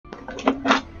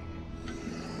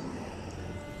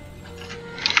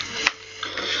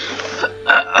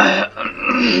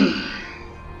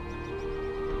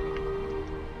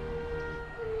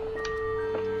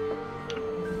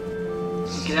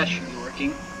Okay, that should be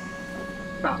working.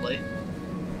 Probably.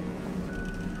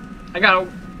 I got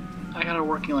it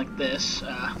working like this.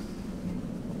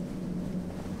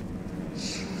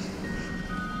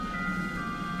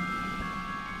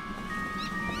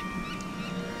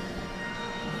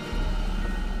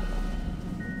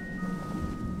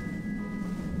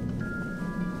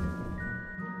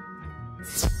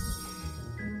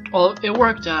 Well, it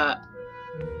worked.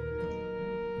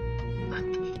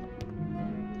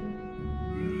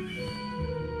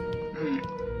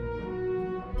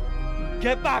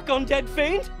 Get back on, dead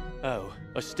fiend! Oh,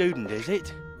 a student, is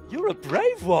it? You're a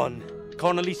brave one.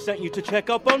 Connolly sent you to check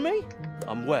up on me?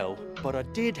 I'm well, but I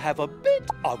did have a bit.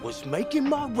 I was making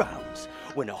my rounds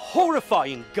when a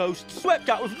horrifying ghost swept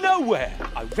out of nowhere.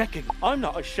 I reckon I'm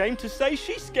not ashamed to say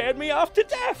she scared me half to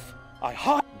death. I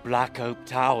hide. Black Oak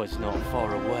Tower's not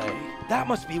far away. That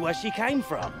must be where she came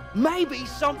from. Maybe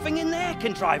something in there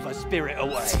can drive her spirit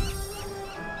away.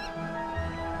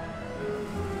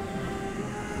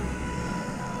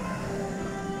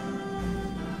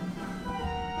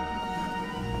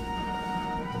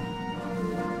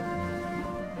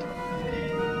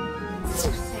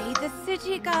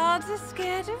 City guards are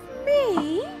scared of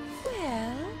me?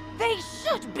 Well, they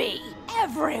should be.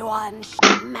 Everyone.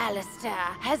 Malister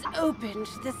has opened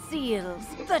the seals.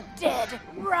 The dead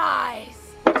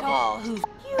rise. But all who...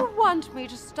 You want me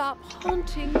to stop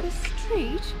haunting the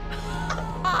street?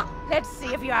 Let's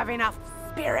see if you have enough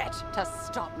spirit to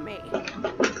stop me.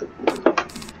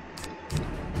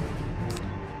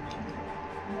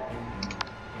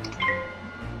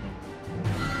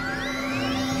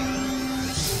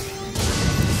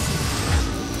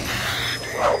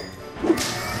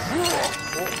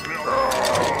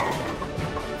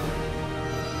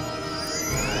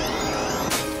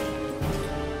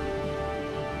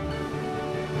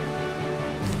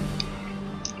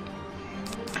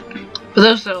 For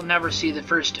those that'll never see the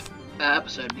first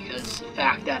episode, because the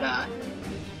fact that,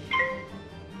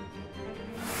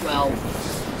 well,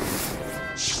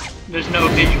 there's no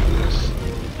visuals,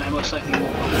 I most likely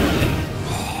won't watch it.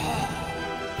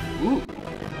 Ooh.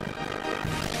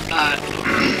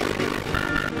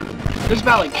 There's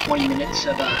about like 20 minutes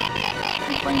of me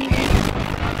playing the game.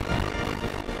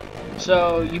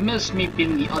 So you missed me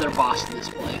beating the other boss of this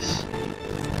place.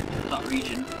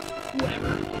 Region.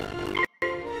 Whatever.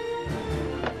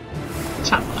 It's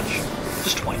not much.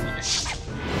 Just 20 minutes.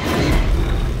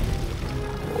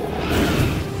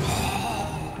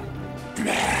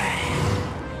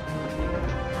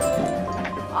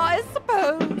 I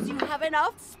suppose you have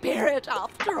enough spirit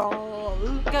after all.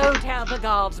 Go tell the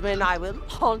guardsmen I will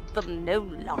haunt them no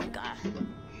longer.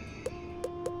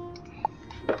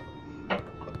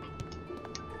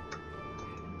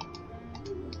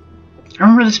 I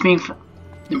remember this being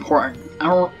important. I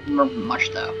don't remember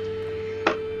much though.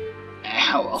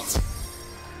 Oh well.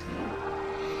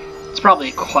 It's probably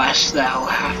a quest that I'll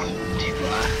have to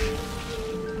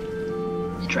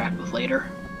interact with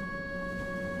later.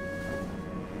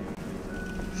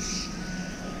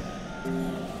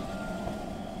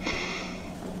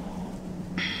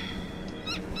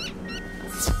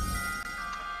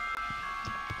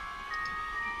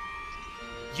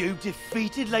 You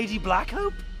defeated Lady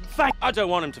Blackhope? I don't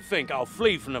want him to think I'll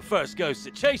flee from the first ghost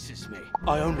that chases me.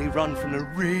 I only run from the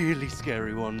really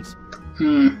scary ones.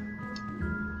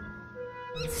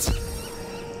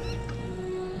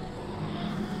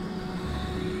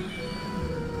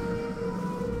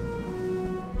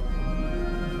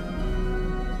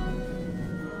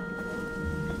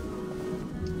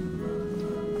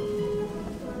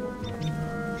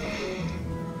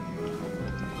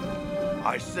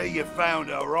 I see you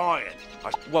found Orion.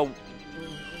 Well,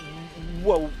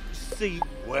 see...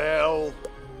 Well,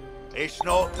 it's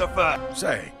not the first.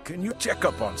 Say, can you check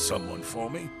up on someone for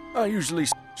me? I usually...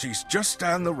 She's just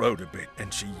down the road a bit,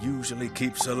 and she usually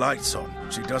keeps her lights on.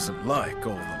 She doesn't like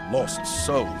all the lost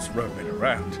souls roaming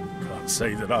around. Can't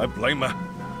say that I blame her.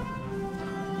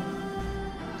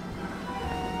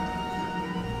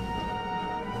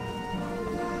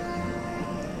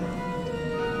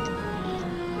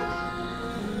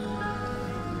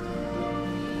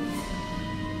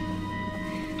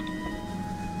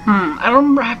 I don't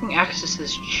remember having access to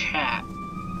this chat.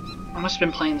 I must have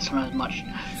been playing this one as much.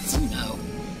 No.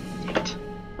 Damn it.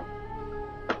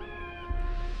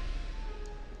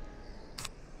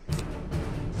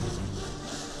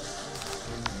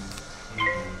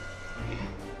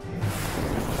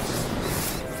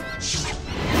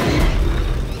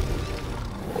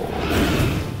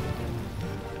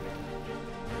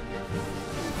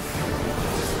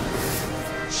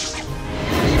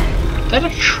 that a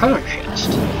treasure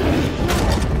chest?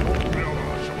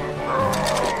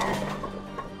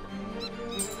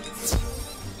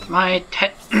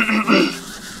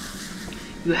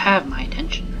 You have my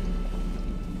attention.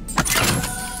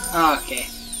 Okay.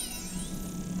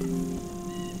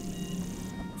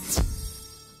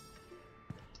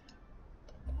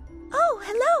 Oh,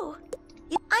 hello!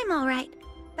 I'm alright,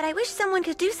 but I wish someone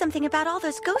could do something about all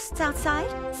those ghosts outside.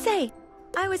 Say,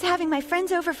 I was having my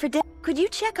friends over for dinner. Could you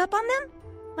check up on them?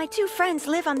 My 2 friends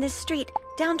live on this street,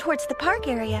 down towards the park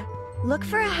area. Look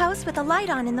for a house with a light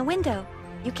on in the window.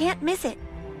 You can't miss it.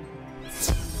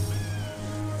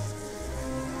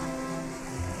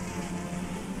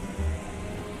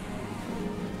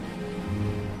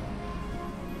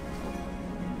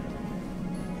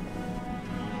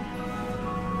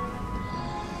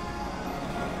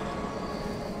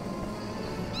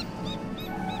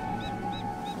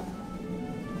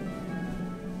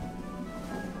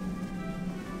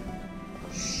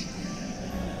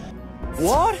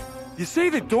 What? You say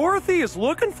that Dorothy is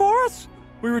looking for us?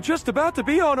 We were just about to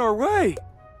be on our way.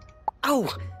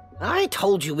 Oh, I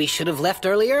told you we should have left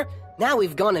earlier. Now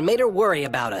we've gone and made her worry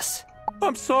about us.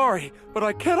 I'm sorry, but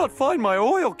I cannot find my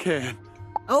oil can.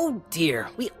 Oh dear,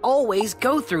 we always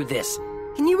go through this.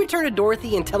 Can you return to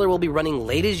Dorothy and tell her we'll be running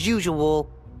late as usual?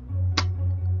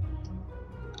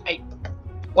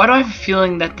 Why do I have a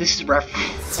feeling that this is a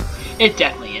reference? It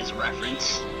definitely is a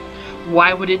reference.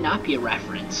 Why would it not be a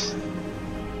reference?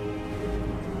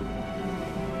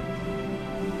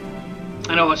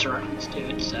 I know what's a reference to.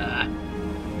 It's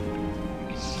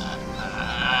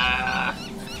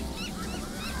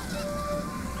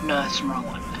no, that's the wrong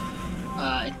one.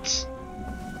 It's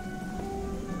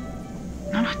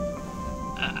no, not.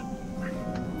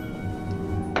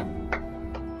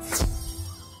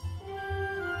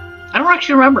 I don't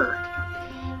actually remember.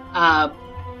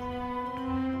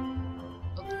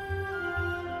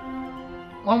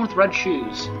 One with red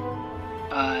shoes.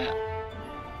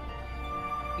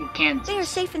 In Kansas. They are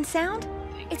safe and sound?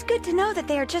 It's good to know that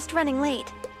they are just running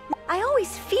late. I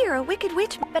always fear a wicked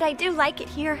witch, but I do like it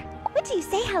here. Would you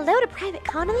say hello to Private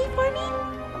Connolly for me?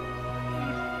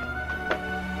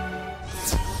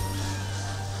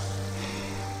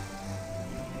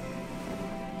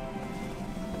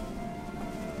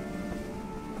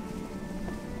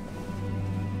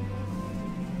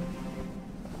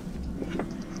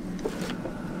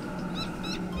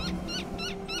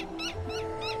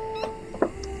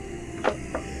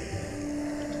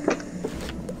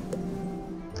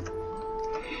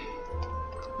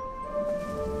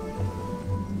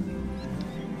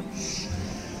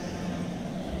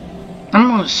 I'm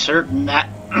almost certain that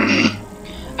I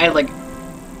had like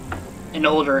an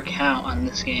older account on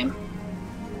this game.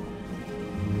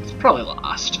 It's probably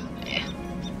lost.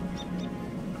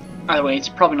 By the way, it's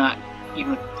probably not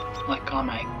even like on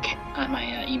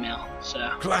my email.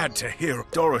 So Glad to hear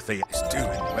Dorothy is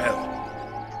doing well.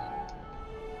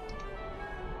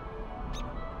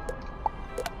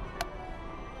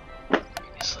 I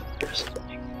guess like, there's something.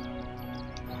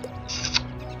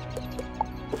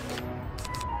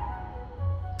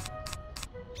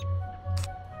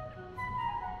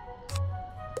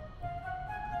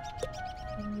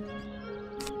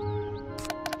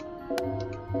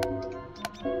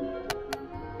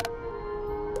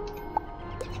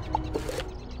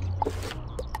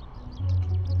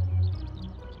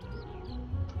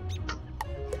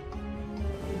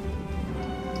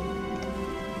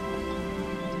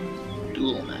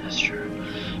 Duel Master.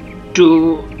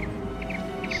 Duel.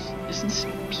 Isn't this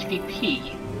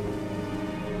PvP?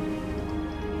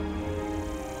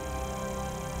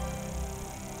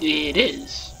 It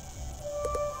is.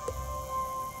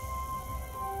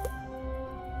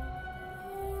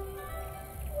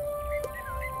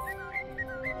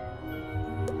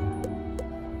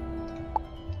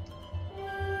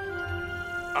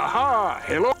 Aha!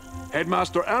 Hello?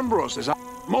 Headmaster Ambrose is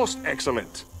most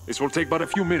excellent. This will take but a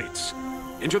few minutes.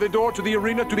 Enter the door to the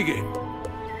arena to begin.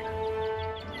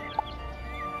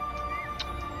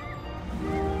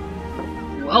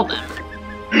 Well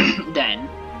then. Then.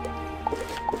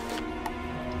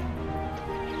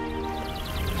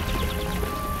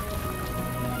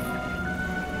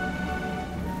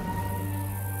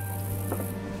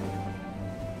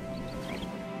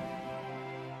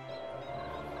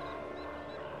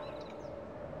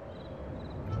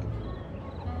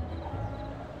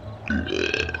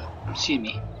 Excuse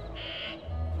me.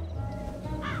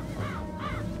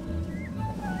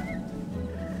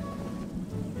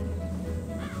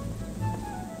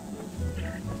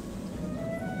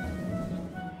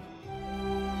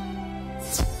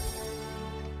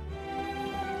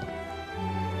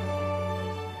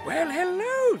 Well, hello.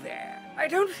 I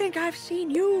don't think I've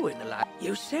seen you in the lab.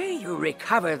 You say you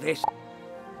recover this.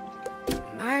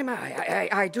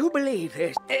 I do believe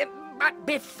this. But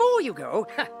before you go,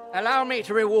 allow me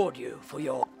to reward you for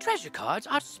your... Treasure cards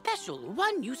are special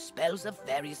one-use spells of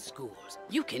various schools.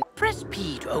 You can press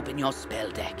P to open your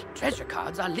spell deck. Treasure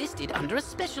cards are listed under a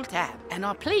special tab and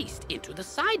are placed into the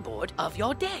sideboard of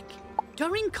your deck.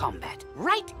 During combat,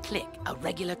 right-click a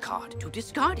regular card to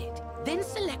discard it. Then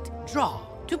select Draw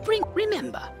to bring...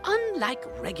 Remember, unlike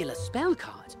regular spell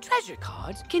cards, treasure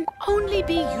cards can only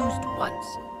be used once.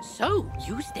 So,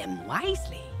 use them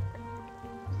wisely.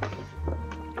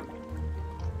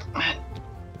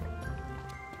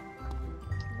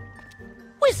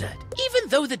 Wizard, even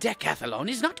though the decathlon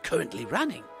is not currently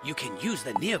running, you can use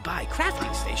the nearby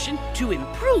crafting station to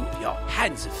improve your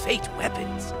Hands of Fate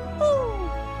weapons. Ooh.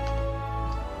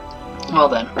 Well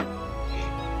then.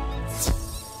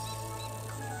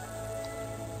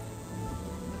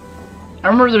 I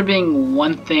remember there being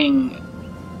one thing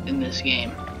in this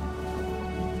game.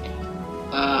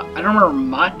 I don't remember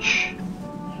much,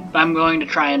 but I'm going to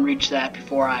try and reach that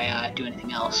before I do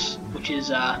anything else, which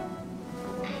is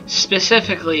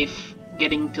specifically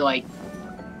getting to like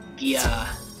the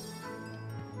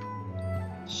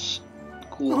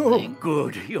cool thing. Oh,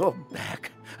 good, you're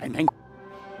back. I mean,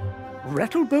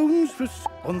 Rattlebones was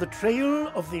on the trail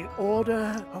of the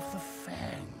Order of the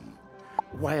Fang.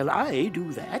 While I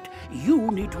do that,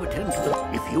 you need to attend to the...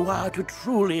 If you are to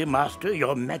truly master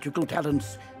your magical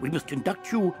talents, we must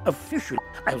induct you officially.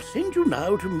 I'll send you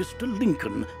now to Mr.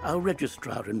 Lincoln, our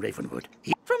registrar in Ravenwood.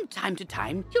 From time to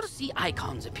time, you'll see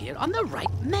icons appear on the right.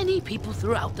 Many people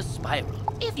throughout the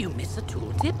spiral. If you miss a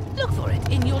tooltip, look for it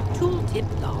in your tooltip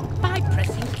log by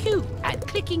pressing Q and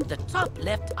clicking the top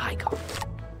left icon.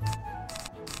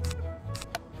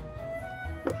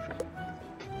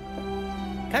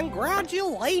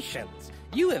 Congratulations!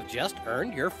 You have just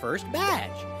earned your first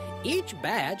badge. Each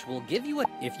badge will give you a...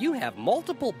 If you have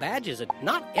multiple badges,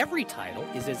 not every title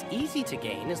is as easy to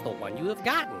gain as the one you have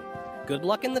gotten. Good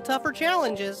luck in the tougher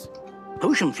challenges.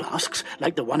 Potion flasks,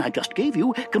 like the one I just gave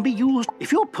you, can be used...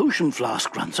 If your potion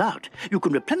flask runs out, you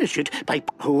can replenish it by...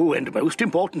 Oh, and most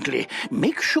importantly,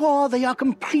 make sure they are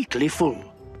completely full,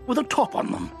 with a top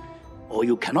on them, or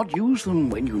you cannot use them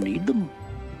when you need them.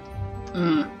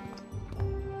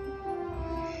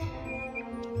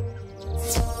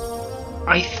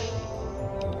 I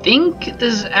think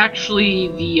this is actually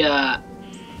the,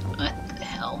 what the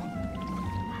hell?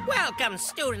 Welcome,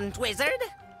 student wizard.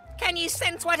 Can you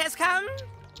sense what has come?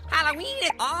 Halloween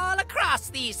is all across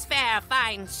these fair,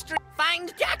 fine streets.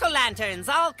 Find jack-o'-lanterns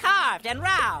all carved and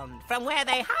round from where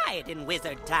they hide in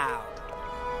Wizard Town.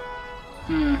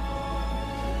 Ravenwood,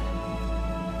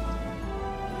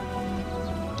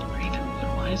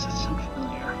 why does that sound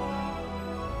familiar?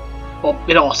 Well,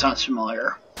 it all sounds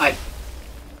familiar.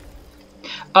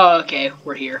 Oh, okay,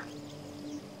 we're here.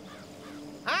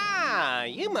 Ah,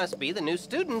 you must be the new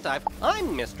student. I'm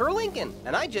Mr. Lincoln,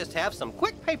 and I just have some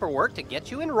quick paperwork to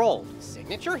get you enrolled.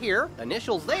 Signature here,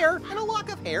 initials there, and a lock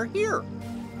of hair here.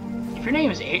 If your name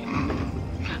is A... I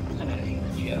don't think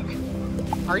it's a joke.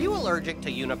 Are you allergic to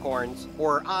unicorns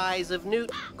or eyes of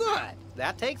newt? Good.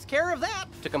 That takes care of that.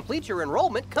 To complete your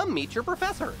enrollment, come meet your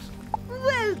professors.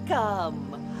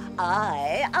 Welcome.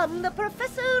 I am the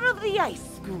professor of the Ice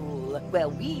School, where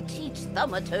we teach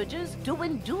thaumaturges to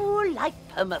endure like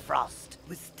permafrost,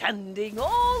 withstanding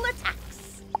all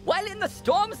attacks. While in the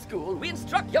Storm School, we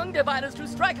instruct young diviners to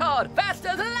strike hard, fast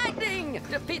as lightning,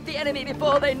 defeat the enemy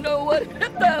before they know what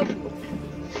hit them.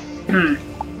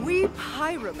 We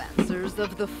pyromancers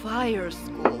of the Fire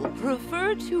School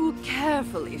prefer to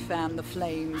carefully fan the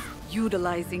flames.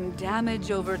 Utilizing damage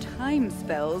over time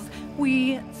spells,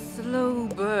 we slow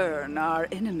burn our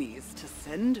enemies to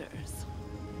cinders.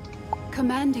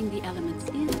 Commanding the elements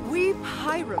is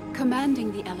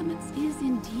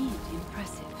indeed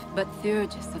impressive. But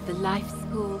Theurgis of the Life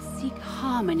School seek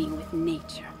harmony with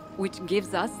nature, which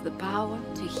gives us the power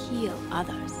to heal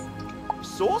others.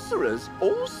 Sorcerers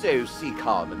also seek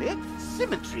harmony,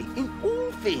 symmetry in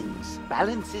all things.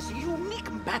 Balance is unique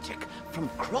magic from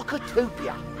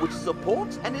Crocotopia, which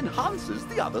supports and enhances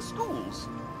the other schools.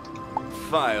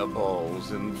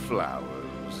 Fireballs and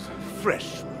flowers.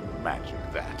 Fresh magic,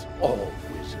 that. All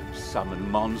wizards summon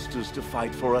monsters to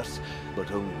fight for us, but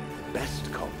only the best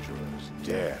conjurers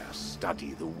dare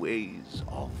study the ways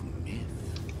of myth.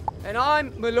 And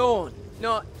I'm Malone,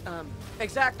 not,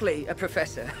 exactly a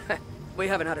professor. We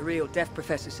haven't had a real deaf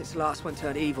professor since the last one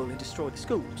turned evil and destroyed the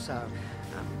school, so...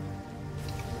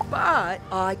 But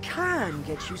I can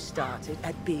get you started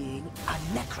at being a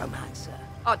necromancer.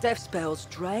 Our death spells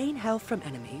drain health from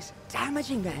enemies,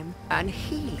 damaging them and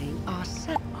healing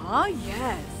ourselves. Ah,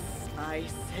 yes. I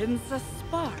sense a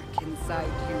spark inside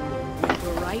you. With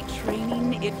the right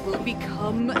training, it will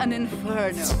become an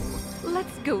inferno.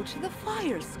 Let's go to the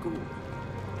fire school.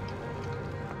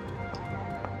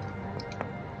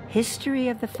 History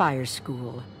of the Fire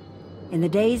School. In the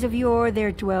days of yore,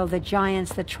 there dwelled the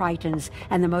giants, the tritons,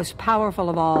 and the most powerful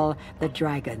of all, the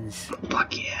dragons.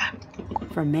 Fuck yeah.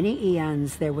 For many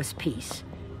eons, there was peace.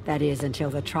 That is, until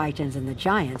the tritons and the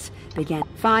giants began.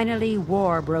 Finally,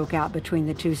 war broke out between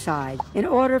the two sides. In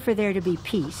order for there to be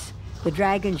peace, the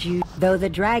dragons used, though the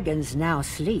dragons now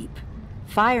sleep,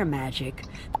 fire magic.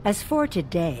 As for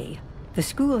today, the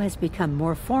school has become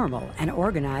more formal and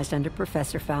organized under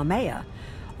Professor Falmea.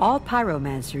 All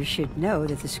pyromancers should know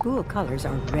that the school colors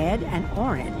are red and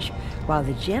orange, while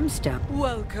the gemstone...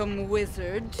 Welcome,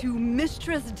 wizard, to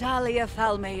Mistress Dahlia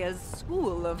Falmea's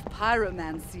School of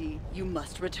Pyromancy. You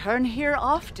must return here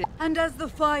often, and as the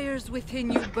fires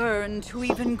within you burn to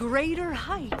even greater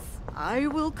heights, I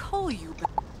will call you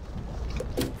back.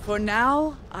 For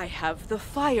now, I have the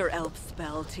Fire Elf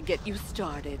spell to get you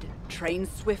started. Train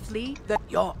swiftly.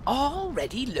 You're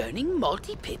already learning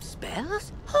multi-pip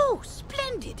spells? Oh,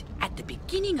 splendid! At the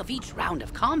beginning of each round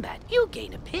of combat, you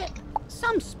gain a pip.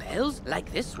 Some spells,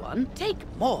 like this one, take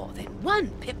more than 1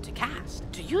 pip to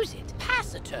cast. To use it,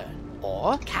 pass a turn.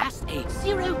 Or cast a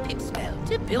 0 pip spell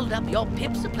to build up your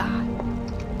pip supply.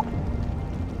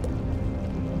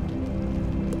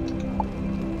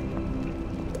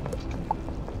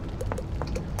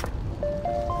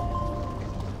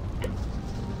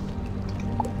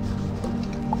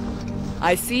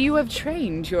 I see you have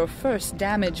trained your first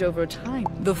damage over time.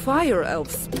 The Fire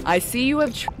Elf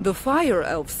the Fire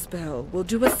Elf spell will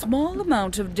do a small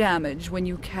amount of damage when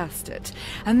you cast it,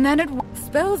 and then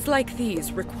spells like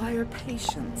these require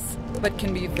patience, but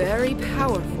can be very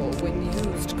powerful when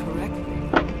used correctly.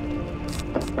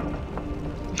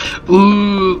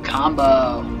 Ooh,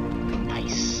 combo.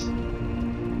 Nice.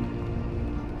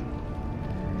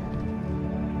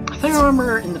 I think I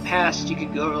remember in the past you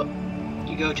could go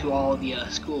to all of the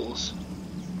schools.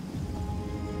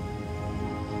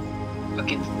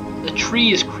 Okay, the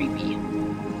tree is creepy.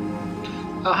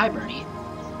 Oh, hi, Bernie.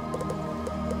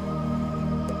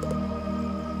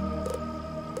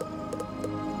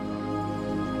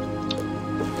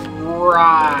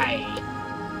 Right.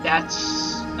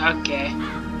 That's okay.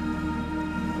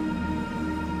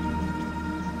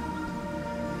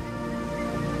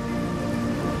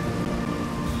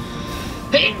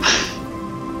 Hey.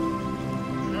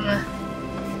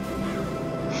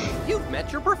 You've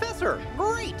met your professor!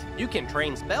 Great! You can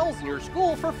train spells in your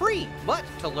school for free, but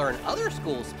to learn other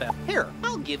school spells, here,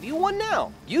 I'll give you one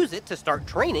now. Use it to start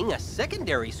training a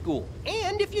secondary school.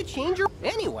 And if you change your...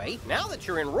 Anyway, now that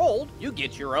you're enrolled, you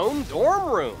get your own dorm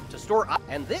room to store up.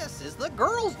 And this is the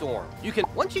girls' dorm. You can,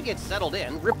 once you get settled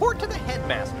in, report to the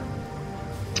headmaster.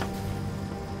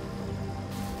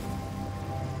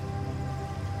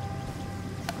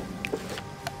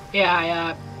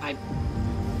 Yeah, I...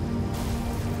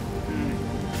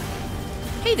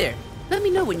 Hey there, let me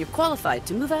know when you're qualified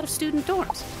to move out of student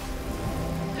dorms.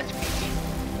 That's crazy.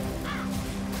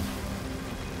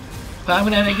 But I'm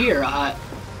gonna end it here. I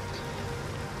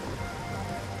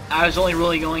was only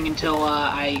really going until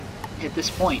I hit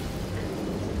this point.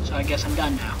 So I guess I'm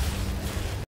done now.